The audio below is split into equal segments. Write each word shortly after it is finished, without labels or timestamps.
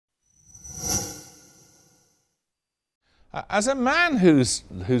As a man whose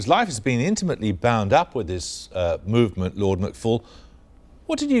life has been intimately bound up with this movement, Lord McFall,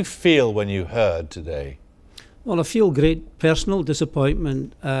 what did you feel when you heard today? Well, I feel great personal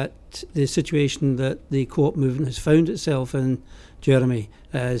disappointment at the situation that the co-op movement has found itself in, Jeremy,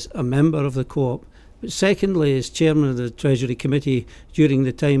 as a member of the co-op. But secondly, as chairman of the Treasury Committee during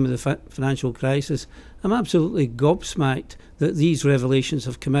the time of the financial crisis, I'm absolutely gobsmacked that these revelations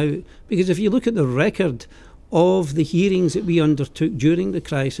have come out. Because if you look at the record of the hearings that we undertook during the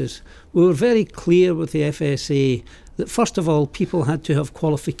crisis, we were very clear with the FSA that first of all people had to have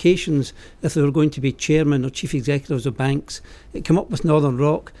qualifications if they were going to be chairman or chief executives of banks. It came up with Northern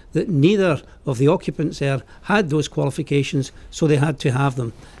Rock that neither of the occupants there had those qualifications, so they had to have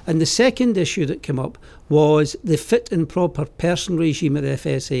them. And the second issue that came up was the fit and proper person regime at the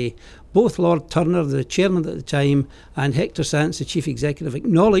FSA. Both Lord Turner, the chairman at the time, and Hector Sands, the chief executive,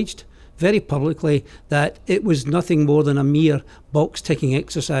 acknowledged very publicly that it was nothing more than a mere box-ticking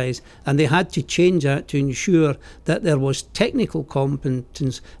exercise, and they had to change that to ensure that there was technical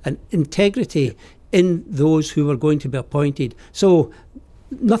competence and integrity in those who were going to be appointed. So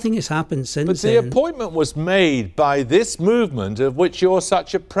nothing has happened since then. But the appointment was made by this movement of which you're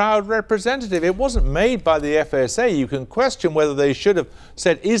such a proud representative. It wasn't made by the FSA. You can question whether they should have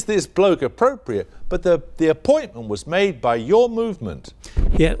said, is this bloke appropriate? But the appointment was made by your movement.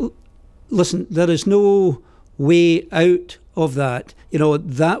 Yeah. Listen, there is no way out of that. You know,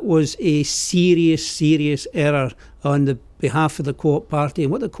 that was a serious, serious error on the behalf of the Co-op Party.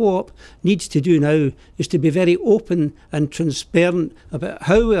 And what the Co-op needs to do now is to be very open and transparent about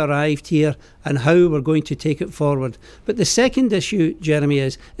how we arrived here and how we're going to take it forward. But the second issue, Jeremy,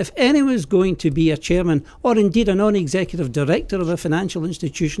 is if anyone is going to be a chairman or indeed a non-executive director of a financial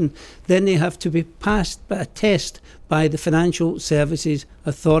institution, then they have to be passed by a test by the Financial Services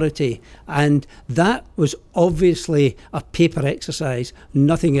Authority. And that was obviously a paper exercise,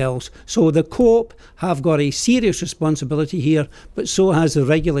 nothing else. So the Co-op have got a serious responsibility here, but so has the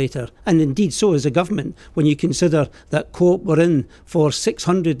regulator, and indeed so has the government, when you consider that Co-op were in for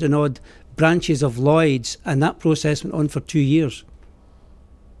 600 and odd branches of Lloyd's, and that process went on for 2 years.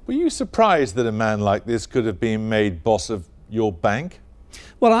 Were you surprised that a man like this could have been made boss of your bank?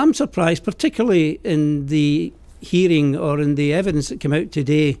 Well, I'm surprised, particularly in the hearing or in the evidence that came out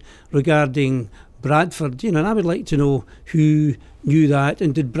today regarding Bradford, you know, and I would like to know who knew that,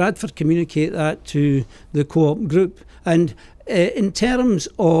 and did Bradford communicate that to the Co-op group? And in terms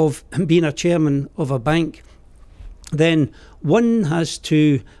of being a chairman of a bank, then one has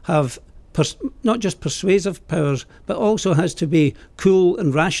to have not just persuasive powers, but also has to be cool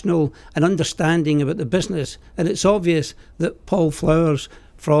and rational and understanding about the business. And it's obvious that Paul Flowers,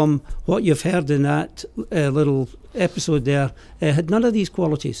 from what you've heard in that little episode there, had none of these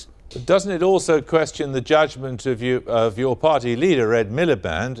qualities. But doesn't it also question the judgment of your party leader, Ed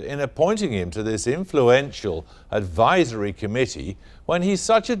Miliband, in appointing him to this influential advisory committee when he's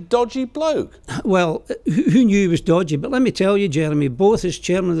such a dodgy bloke? Well, who knew he was dodgy? But let me tell you, Jeremy, both as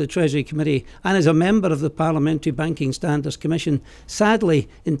chairman of the Treasury Committee and as a member of the Parliamentary Banking Standards Commission, sadly,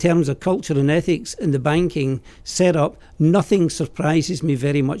 in terms of culture and ethics in the banking setup, nothing surprises me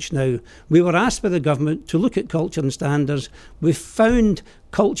very much now. We were asked by the government to look at culture and standards. We found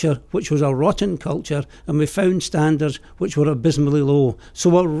culture which was a rotten culture, and we found standards which were abysmally low. So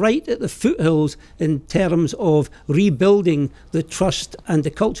we're right at the foothills in terms of rebuilding the trust and the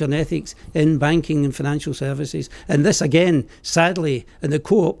culture and ethics in banking and financial services. And this again, sadly, in the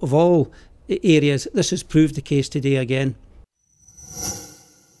Co-op of all areas, this has proved the case today again.